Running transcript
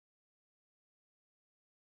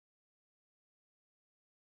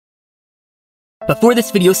Before this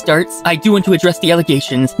video starts, I do want to address the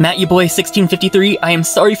allegations. Matt, your boy 1653, I am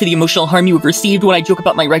sorry for the emotional harm you have received when I joke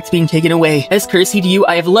about my rights being taken away. As courtesy to you,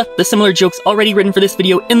 I have left the similar jokes already written for this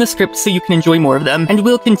video in the script so you can enjoy more of them, and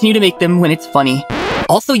will continue to make them when it's funny.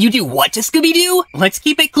 Also, you do what to Scooby-Doo? Let's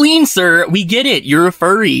keep it clean, sir. We get it, you're a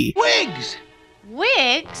furry. Wigs!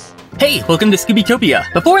 Wigs? Hey, welcome to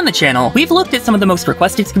Scooby-topia. Before on the channel, we've looked at some of the most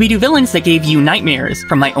requested Scooby-Doo villains that gave you nightmares.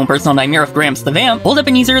 From my own personal nightmare of Gramps the Vamp, Old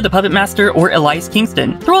Ebenezer, the Puppet Master, or Elias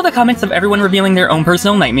Kingston. Through all the comments of everyone revealing their own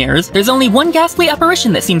personal nightmares, there's only one ghastly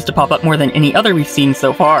apparition that seems to pop up more than any other we've seen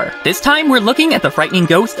so far. This time, we're looking at the frightening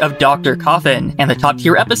ghost of Dr. Coffin, and the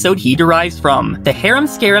top-tier episode he derives from. The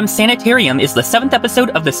Harum-Scarum Sanitarium is the 7th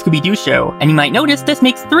episode of the Scooby-Doo show, and you might notice this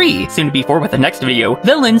makes 3, soon to be 4 with the next video,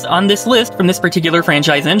 villains on this list from this particular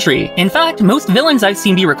franchise entry. In fact, most villains I've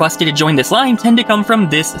seen be requested to join this line tend to come from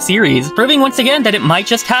this series, proving once again that it might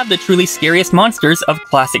just have the truly scariest monsters of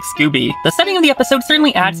classic Scooby. The setting of the episode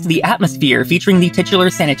certainly adds to the atmosphere, featuring the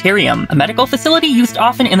titular sanitarium, a medical facility used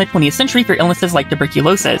often in the 20th century for illnesses like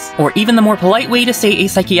tuberculosis, or even the more polite way to say a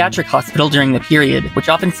psychiatric hospital during the period, which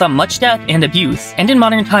often saw much death and abuse, and in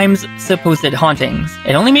modern times, supposed hauntings.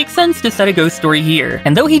 It only makes sense to set a ghost story here,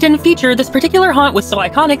 and though he didn't feature, this particular haunt was so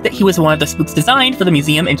iconic that he was one of the spooks designed for the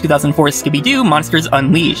museum in 2004's Scooby-Doo Monsters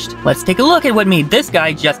Unleashed. Let's take a look at what made this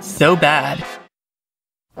guy just so bad.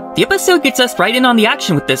 The episode gets us right in on the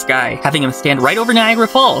action with this guy, having him stand right over Niagara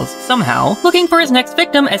Falls, somehow, looking for his next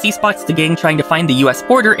victim as he spots the gang trying to find the US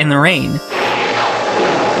border in the rain.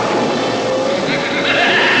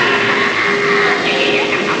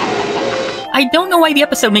 I don't know why the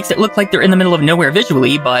episode makes it look like they're in the middle of nowhere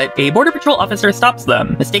visually, but a Border Patrol officer stops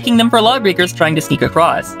them, mistaking them for lawbreakers trying to sneak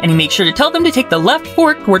across, and he makes sure to tell them to take the left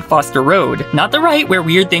fork toward Foster Road, not the right where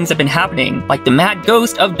weird things have been happening, like the mad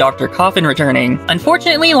ghost of Dr. Coffin returning.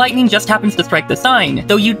 Unfortunately, lightning just happens to strike the sign,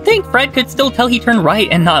 though you'd think Fred could still tell he turned right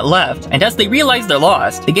and not left, and as they realize they're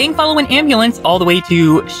lost, the gang follow an ambulance all the way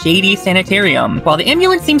to Shady Sanitarium. While the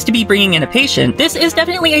ambulance seems to be bringing in a patient, this is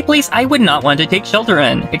definitely a place I would not want to take shelter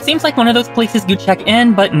in. It seems like one of those places you check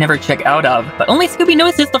in but never check out of. But only Scooby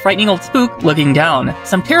notices the frightening old spook looking down.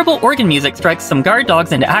 Some terrible organ music strikes some guard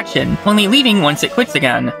dogs into action, only leaving once it quits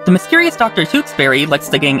again. The mysterious Dr. Tewksbury lets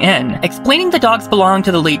the gang in, explaining the dogs belong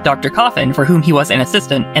to the late Dr. Coffin, for whom he was an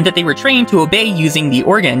assistant, and that they were trained to obey using the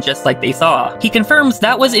organ just like they saw. He confirms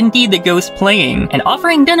that was indeed the ghost playing, and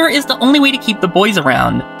offering dinner is the only way to keep the boys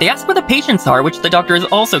around. They ask where the patients are, which the doctor is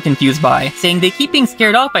also confused by, saying they keep being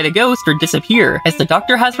scared off by the ghost or disappear, as the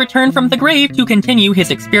doctor has returned from the grave to continue his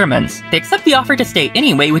experiments. They accept the offer to stay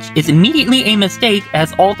anyway, which is immediately a mistake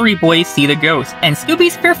as all 3 boys see the ghost, and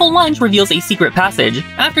Scooby's fearful lunge reveals a secret passage.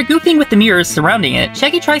 After goofing with the mirrors surrounding it,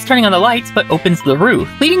 Shaggy tries turning on the lights but opens the roof,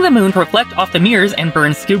 leading the moon to reflect off the mirrors and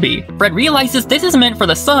burn Scooby. Fred realizes this is meant for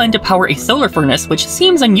the sun to power a solar furnace, which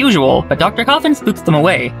seems unusual, but Dr. Coffin spooks them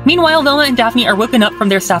away. Meanwhile, Velma and Daphne are woken up from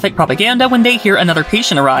their sapphic propaganda when they hear another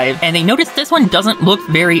patient arrive, and they notice this one doesn't look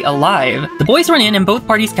very alive. The boys run in and both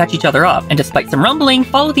parties catch each other up, and despite some rumbling,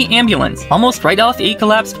 follow the ambulance, almost right off a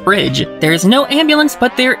collapsed bridge. There is no ambulance,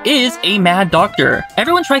 but there is a mad doctor.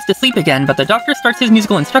 Everyone tries to sleep again, but the doctor starts his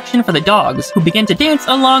musical instruction for the dogs, who begin to dance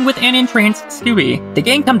along with an entranced Scooby. The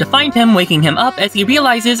gang come to find him, waking him up as he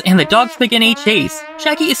realizes, and the dogs begin a chase.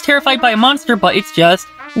 Shaggy is terrified by a monster, but it's just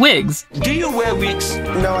wigs. Do you wear wigs?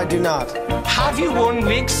 No, I do not. Have you worn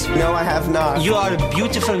wigs? No, I have not. You are a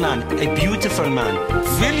beautiful man. A beautiful man.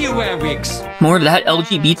 Will you wear wigs? More of that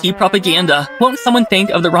LGBT propaganda. Won't someone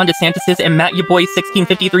think of the Ron DeSantis's and Matt, your boy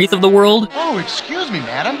 1653s of the world? Oh, excuse me,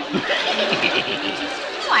 madam.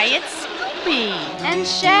 Why, it's Scooby and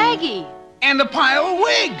Shaggy. And the pile of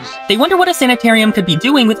wigs! They wonder what a sanitarium could be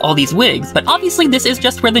doing with all these wigs, but obviously this is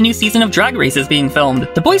just where the new season of Drag Race is being filmed.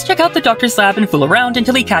 The boys check out the doctor's lab and fool around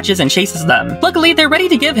until he catches and chases them. Luckily, they're ready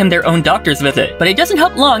to give him their own doctor's visit, but it doesn't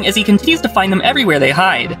help long as he continues to find them everywhere they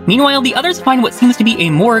hide. Meanwhile, the others find what seems to be a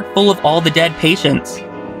morgue full of all the dead patients.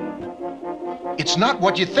 It's not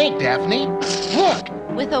what you think, Daphne. Look!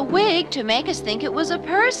 With a wig to make us think it was a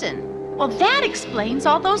person. Well, that explains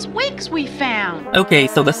all those wigs we found. Okay,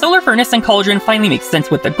 so the solar furnace and cauldron finally makes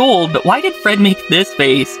sense with the gold, but why did Fred make this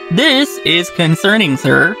face? This is concerning,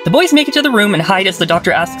 sir. The boys make it to the room and hide as the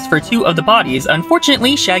doctor asks for 2 of the bodies,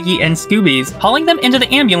 unfortunately Shaggy and Scooby's, hauling them into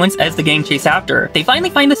the ambulance as the gang chase after. They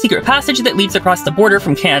finally find the secret passage that leads across the border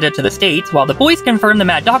from Canada to the States, while the boys confirm the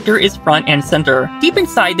mad doctor is front and center. Deep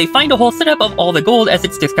inside, they find a whole setup of all the gold as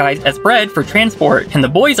it's disguised as bread for transport, and the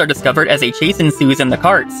boys are discovered as a chase ensues in the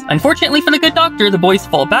carts. Unfortunately, Unfortunately for the good doctor, the boys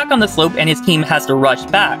fall back on the slope and his team has to rush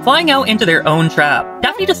back, flying out into their own trap.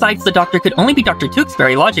 Daphne decides the doctor could only be Dr.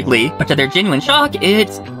 Tewksbury logically, but to their genuine shock,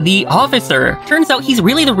 it's the officer. Turns out he's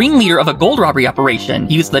really the ringleader of a gold robbery operation.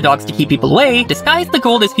 He used the dogs to keep people away, disguised the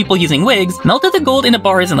gold as people using wigs, melted the gold into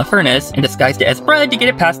bars in the furnace, and disguised it as bread to get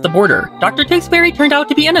it past the border. Dr. Tewksbury turned out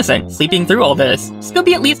to be innocent, sleeping through all this.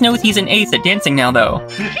 Scooby at least knows he's an ace at dancing now though.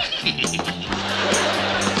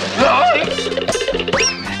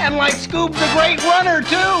 And like Scoob's a great runner,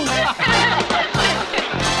 too!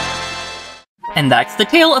 And that's the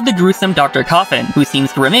tale of the gruesome Dr. Coffin, who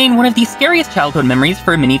seems to remain one of the scariest childhood memories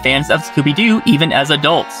for many fans of Scooby-Doo even as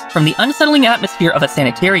adults. From the unsettling atmosphere of a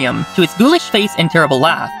sanitarium, to its ghoulish face and terrible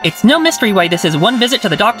laugh, it's no mystery why this is one visit to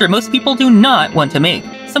the doctor most people do not want to make.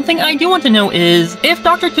 Something I do want to know is, if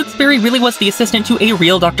Dr. Tewksbury really was the assistant to a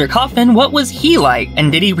real Dr. Coffin, what was he like? And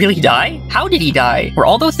did he really die? How did he die? Were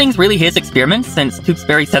all those things really his experiments, since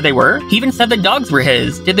Tewksbury said they were? He even said the dogs were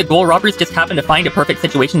his. Did the gold robbers just happen to find a perfect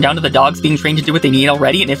situation down to the dogs being trained to do what they need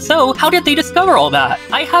already? And if so, how did they discover all that?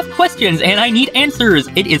 I have questions and I need answers.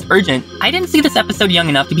 It is urgent. I didn't see this episode young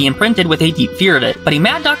enough to be imprinted with a deep fear of it, but a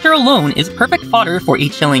mad doctor alone is perfect fodder for a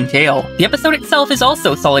chilling tale. The episode itself is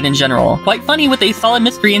also solid in general. Quite funny with a solid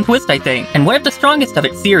mystery and twist, I think, and one of the strongest of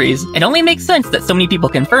its series. It only makes sense that so many people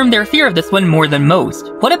confirm their fear of this one more than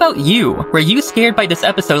most. What about you? Were you scared by this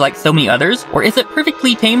episode like so many others, or is it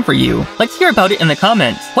perfectly tame for you? Let's hear about it in the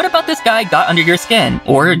comments. What about this guy got under your skin,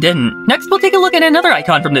 or didn't? Next, we'll take a look at another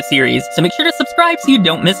icon from this series, so make sure to subscribe so you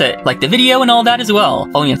don't miss it. Like the video and all that as well.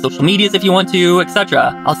 Follow me on social medias if you want to,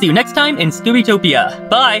 etc. I'll see you next time in Scooby-Topia.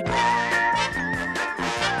 Bye!